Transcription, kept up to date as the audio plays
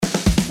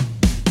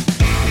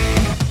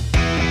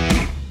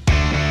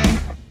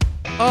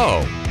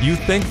Oh, you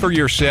think for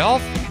yourself?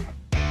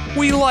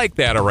 We like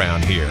that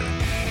around here.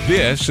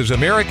 This is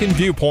American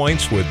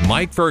Viewpoints with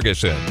Mike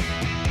Ferguson.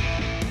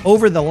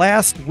 Over the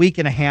last week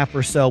and a half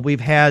or so, we've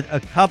had a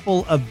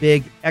couple of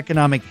big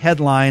economic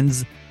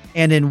headlines.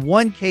 And in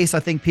one case, I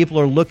think people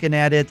are looking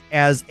at it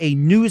as a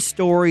news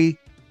story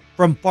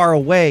from far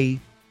away.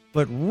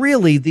 But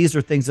really, these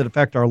are things that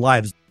affect our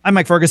lives. I'm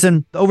Mike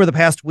Ferguson. Over the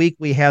past week,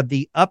 we had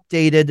the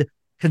updated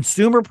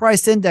consumer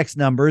price index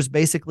numbers,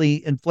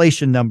 basically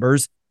inflation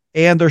numbers.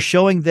 And they're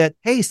showing that,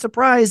 hey,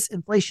 surprise,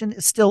 inflation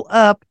is still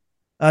up,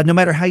 no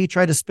matter how you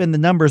try to spin the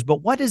numbers.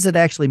 But what does it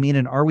actually mean?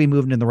 And are we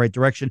moving in the right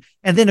direction?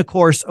 And then, of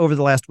course, over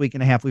the last week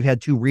and a half, we've had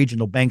two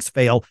regional banks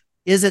fail.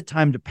 Is it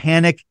time to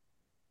panic?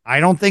 I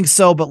don't think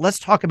so. But let's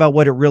talk about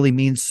what it really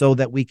means so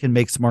that we can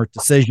make smart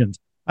decisions.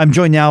 I'm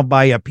joined now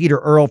by Peter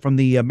Earle from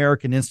the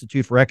American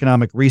Institute for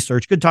Economic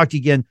Research. Good to talk to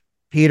you again,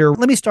 Peter.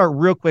 Let me start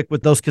real quick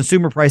with those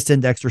consumer price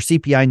index or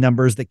CPI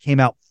numbers that came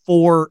out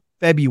for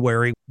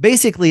February.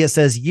 Basically, it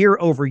says year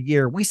over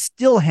year, we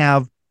still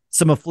have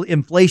some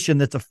inflation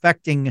that's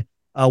affecting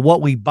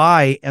what we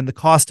buy and the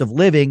cost of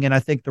living. And I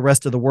think the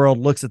rest of the world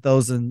looks at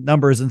those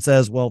numbers and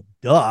says, well,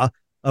 duh,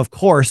 of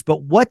course.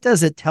 But what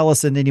does it tell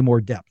us in any more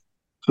depth?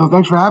 So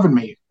thanks for having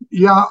me.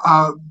 Yeah,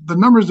 the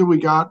numbers that we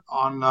got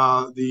on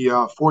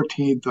the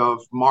 14th of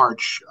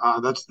March,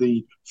 that's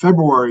the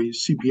February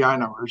CPI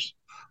numbers,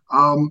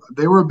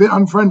 they were a bit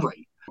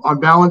unfriendly. On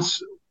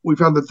balance, we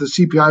found that the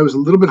CPI was a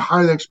little bit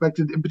higher than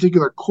expected, in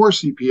particular core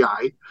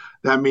CPI.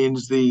 That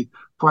means the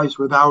price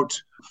without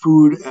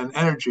food and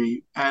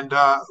energy. And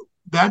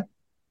that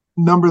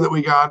number that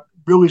we got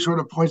really sort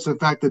of points to the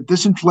fact that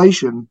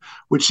disinflation,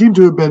 which seemed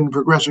to have been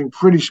progressing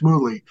pretty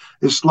smoothly,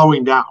 is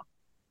slowing down.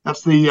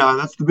 That's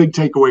the big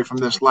takeaway from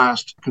this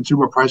last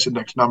consumer price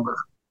index number.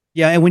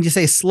 Yeah, and when you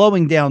say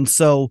slowing down,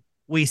 so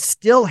we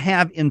still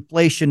have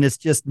inflation, it's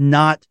just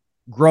not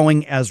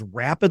growing as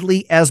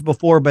rapidly as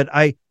before,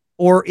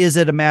 or is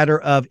it a matter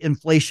of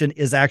inflation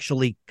is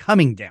actually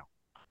coming down?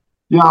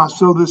 Yeah,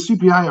 so the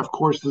CPI, of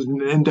course, is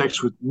an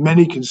index with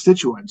many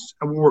constituents,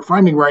 and what we're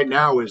finding right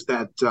now is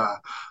that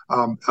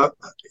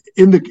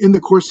in the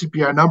core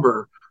CPI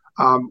number,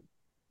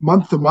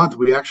 month to month,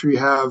 we actually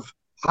have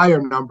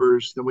higher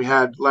numbers than we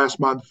had last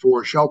month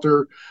for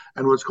shelter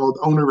and what's called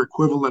owner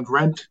equivalent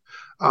rent.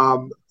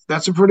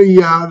 That's a pretty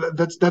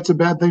that's a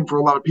bad thing for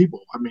a lot of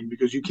people. I mean,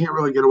 because you can't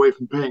really get away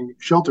from paying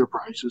shelter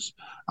prices.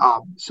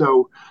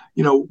 So,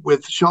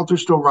 with shelter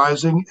still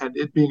rising and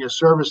it being a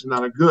service and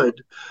not a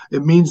good,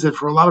 it means that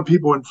for a lot of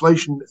people,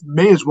 inflation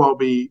may as well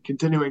be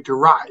continuing to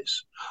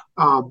rise.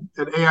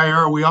 At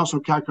AIR, we also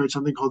calculate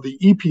something called the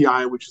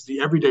EPI, which is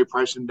the everyday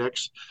price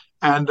index,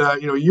 and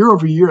year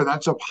over year,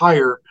 that's up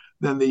higher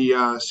than the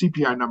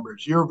CPI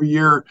numbers. Year over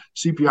year,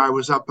 CPI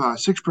was up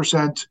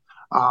 6%,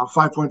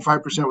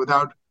 5.5%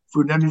 without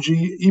food and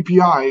energy.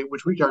 EPI,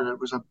 which we calculated,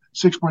 was up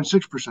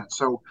 6.6%.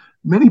 So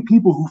many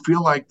people who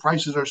feel like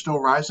prices are still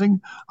rising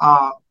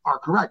are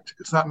correct.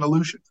 It's not an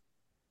illusion.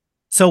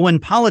 So when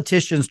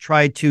politicians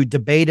try to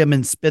debate them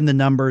and spin the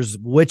numbers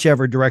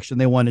whichever direction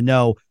they want to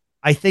know,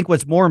 I think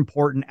what's more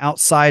important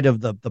outside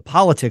of the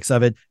politics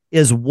of it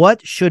is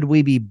what should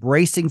we be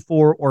bracing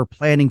for or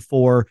planning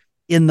for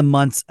in the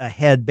months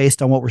ahead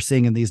based on what we're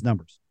seeing in these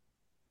numbers?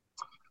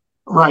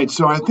 Right.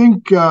 So I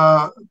think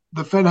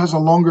the Fed has a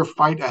longer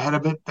fight ahead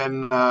of it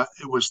than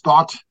it was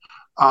thought.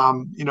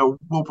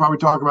 We'll probably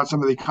talk about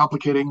some of the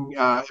complicating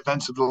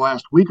events of the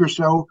last week or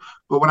so.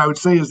 But what I would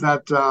say is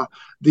that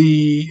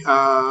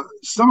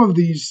some of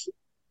these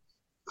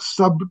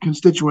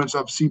sub-constituents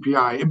of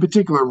CPI, in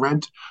particular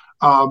rent,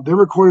 they're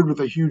recorded with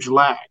a huge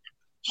lag.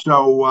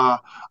 So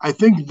I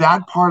think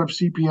that part of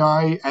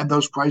CPI and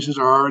those prices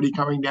are already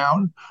coming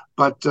down.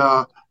 But,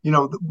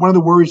 one of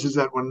the worries is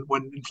that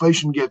when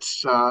inflation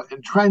gets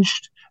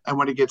entrenched and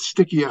when it gets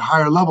sticky at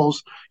higher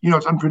levels,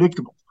 it's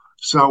unpredictable.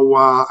 So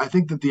I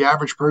think that the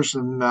average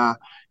person,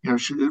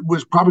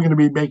 was probably going to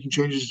be making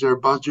changes to their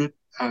budget.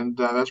 And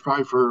that's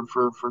probably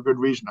for good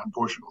reason,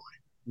 unfortunately.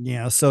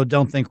 Yeah, so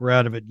don't think we're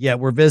out of it yet.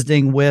 We're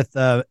visiting with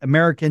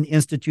American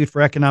Institute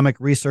for Economic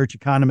Research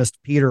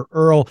economist Peter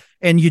Earle.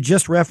 And you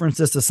just referenced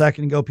this a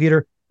second ago,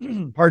 Peter.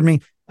 Pardon me.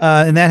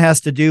 And that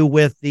has to do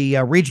with the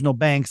regional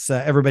banks.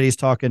 Everybody's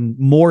talking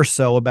more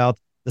so about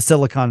the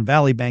Silicon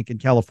Valley Bank in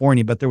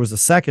California, but there was a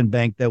second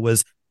bank that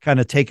was kind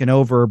of taken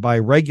over by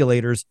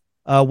regulators.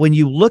 When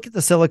you look at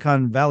the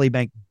Silicon Valley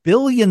Bank,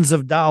 billions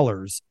of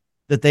dollars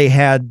that they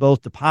had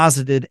both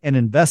deposited and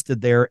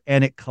invested there,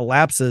 and it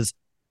collapses.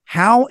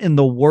 How in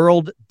the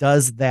world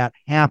does that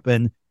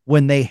happen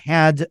when they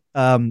had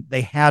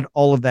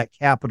all of that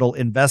capital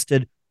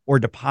invested or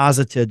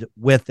deposited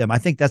with them? I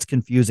think that's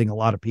confusing a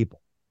lot of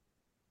people.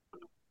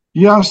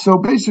 Yeah, so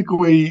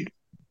basically,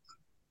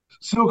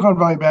 Silicon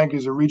Valley Bank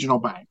is a regional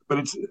bank, but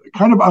it's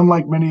kind of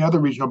unlike many other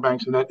regional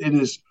banks in that it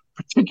is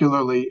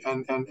particularly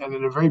and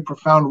in a very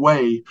profound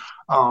way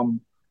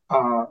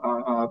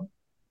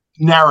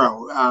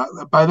narrow.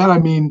 By that I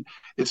mean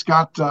it's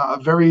got a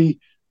very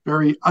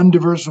very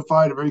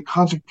undiversified, a very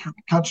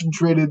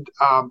concentrated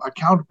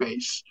account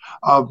base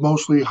of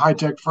mostly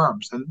high-tech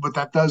firms. And what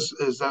that does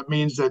is that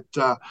means that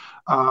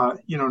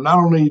not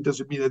only does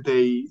it mean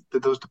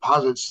that those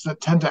deposits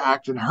tend to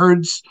act in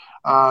herds,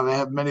 they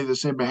have many of the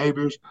same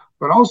behaviors,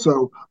 but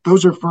also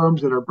those are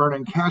firms that are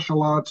burning cash a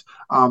lot.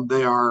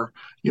 They are,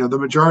 the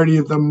majority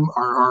of them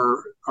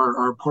are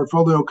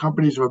portfolio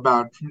companies of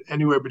about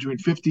anywhere between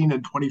 15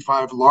 and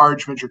 25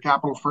 large venture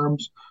capital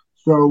firms.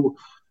 So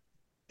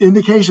in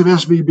the case of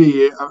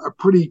SVB, a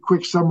pretty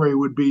quick summary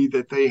would be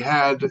that they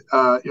had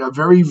a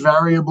very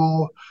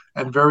variable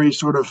and very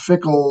sort of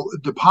fickle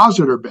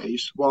depositor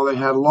base, while they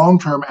had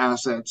long-term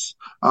assets,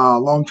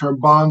 long-term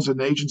bonds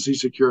and agency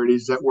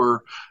securities that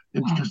were,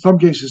 in some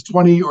cases,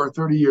 20 or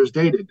 30 years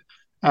dated.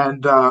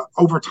 And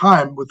over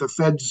time, with the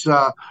Fed's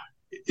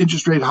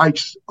interest rate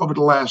hikes over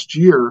the last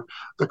year,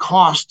 the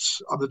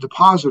costs of the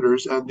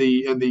depositors and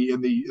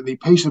the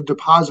pace of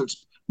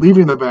deposits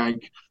leaving the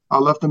bank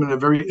left them in a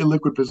very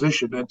illiquid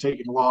position and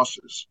taking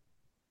losses.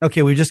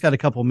 Okay, we've just got a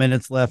couple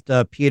minutes left,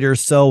 Peter.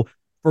 So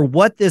for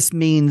what this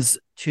means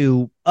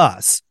to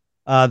us,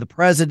 the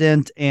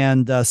president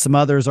and some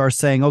others are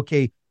saying,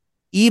 okay,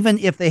 even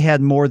if they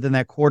had more than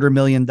that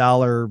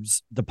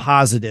 $250,000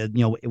 deposited,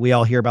 we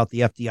all hear about the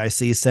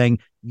FDIC saying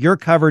you're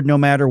covered no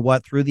matter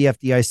what through the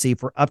FDIC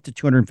for up to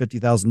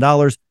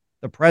 $250,000.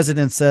 The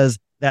president says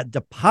that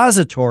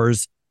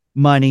depositors'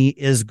 money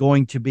is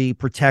going to be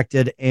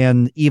protected,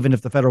 and even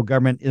if the federal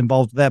government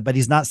involved with that, but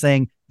he's not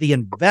saying the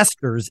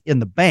investors in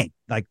the bank,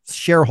 like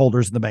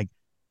shareholders in the bank.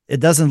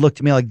 It doesn't look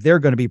to me like they're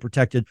going to be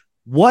protected.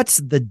 What's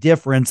the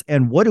difference,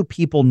 and what do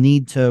people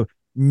need to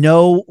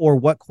know, or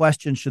what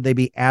questions should they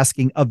be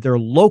asking of their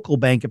local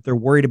bank if they're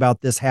worried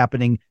about this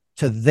happening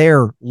to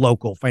their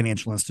local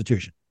financial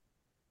institution?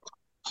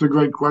 It's a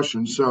great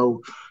question.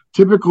 So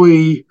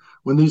typically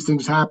when these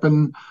things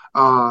happen,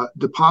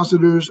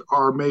 depositors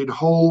are made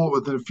whole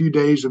within a few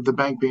days of the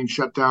bank being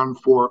shut down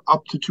for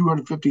up to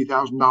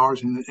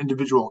 $250,000 in an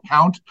individual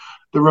account.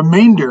 The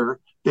remainder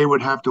they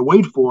would have to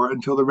wait for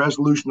until the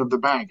resolution of the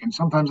bank. And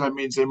sometimes that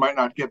means they might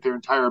not get their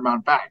entire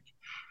amount back.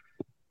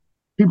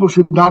 People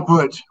should not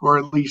put, or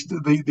at least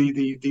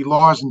the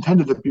law is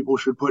intended that people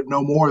should put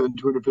no more than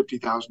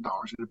 $250,000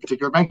 in a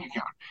particular bank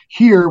account.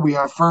 Here we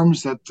have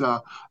firms that,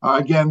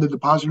 again, the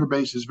depositor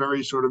base is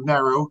very sort of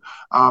narrow.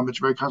 It's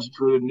very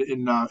concentrated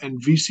in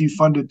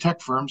VC-funded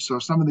tech firms. So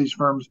some of these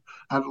firms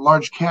have a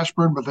large cash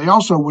burn, but they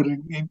also would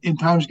in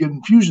times get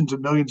infusions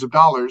of millions of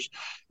dollars.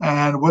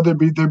 And whether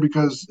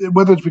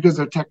it's because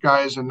they're tech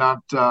guys and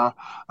not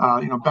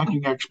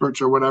banking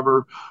experts or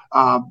whatever,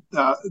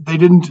 they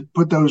didn't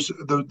put those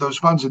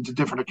funds into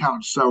different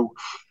accounts. So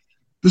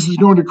this is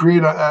going to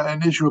create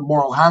an issue of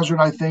moral hazard,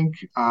 I think.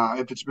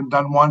 If it's been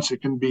done once,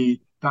 it can be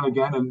done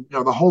again. And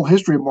the whole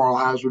history of moral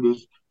hazard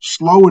is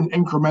slow and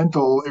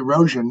incremental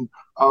erosion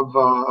of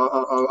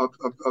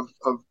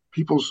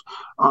people's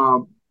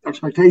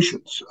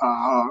expectations,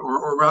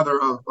 or rather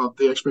of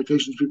the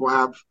expectations people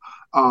have,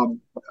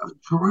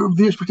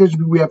 the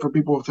expectations we have for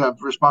people to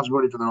have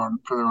responsibility for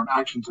their own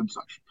actions and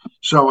such.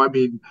 So, I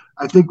mean,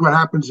 I think what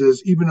happens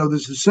is, even though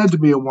this is said to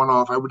be a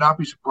one-off, I would not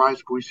be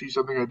surprised if we see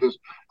something like this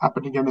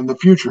happen again in the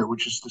future,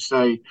 which is to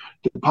say,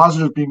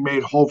 depositors being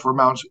made whole for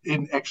amounts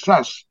in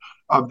excess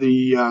of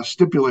the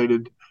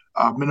stipulated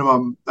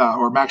minimum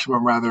or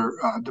maximum, rather,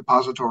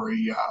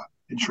 depository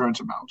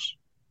insurance amounts.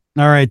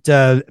 All right.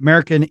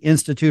 American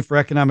Institute for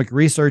Economic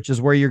Research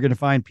is where you're going to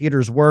find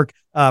Peter's work.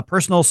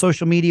 Personal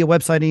social media,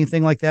 website,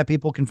 anything like that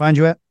people can find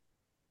you at?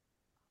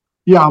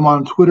 Yeah, I'm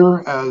on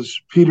Twitter as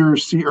Peter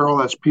C. Earle.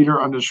 That's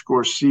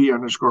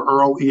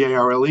Peter_C_Earle,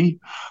 E-A-R-L-E.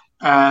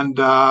 And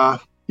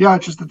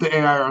just at the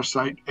AIR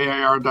site,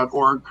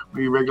 AIR.org.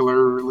 We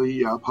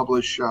regularly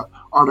publish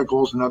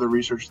articles and other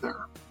research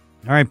there.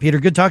 All right, Peter,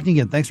 good talking to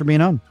you again. Thanks for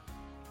being on.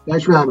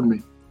 Thanks for having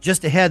me.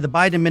 Just ahead, the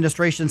Biden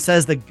administration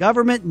says the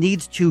government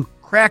needs to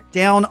crack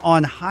down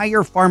on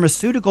higher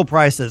pharmaceutical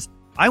prices.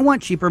 I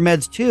want cheaper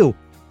meds too.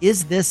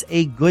 Is this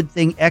a good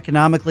thing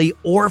economically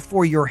or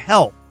for your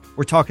health?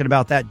 We're talking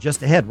about that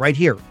just ahead right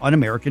here on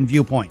American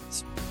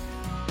Viewpoints.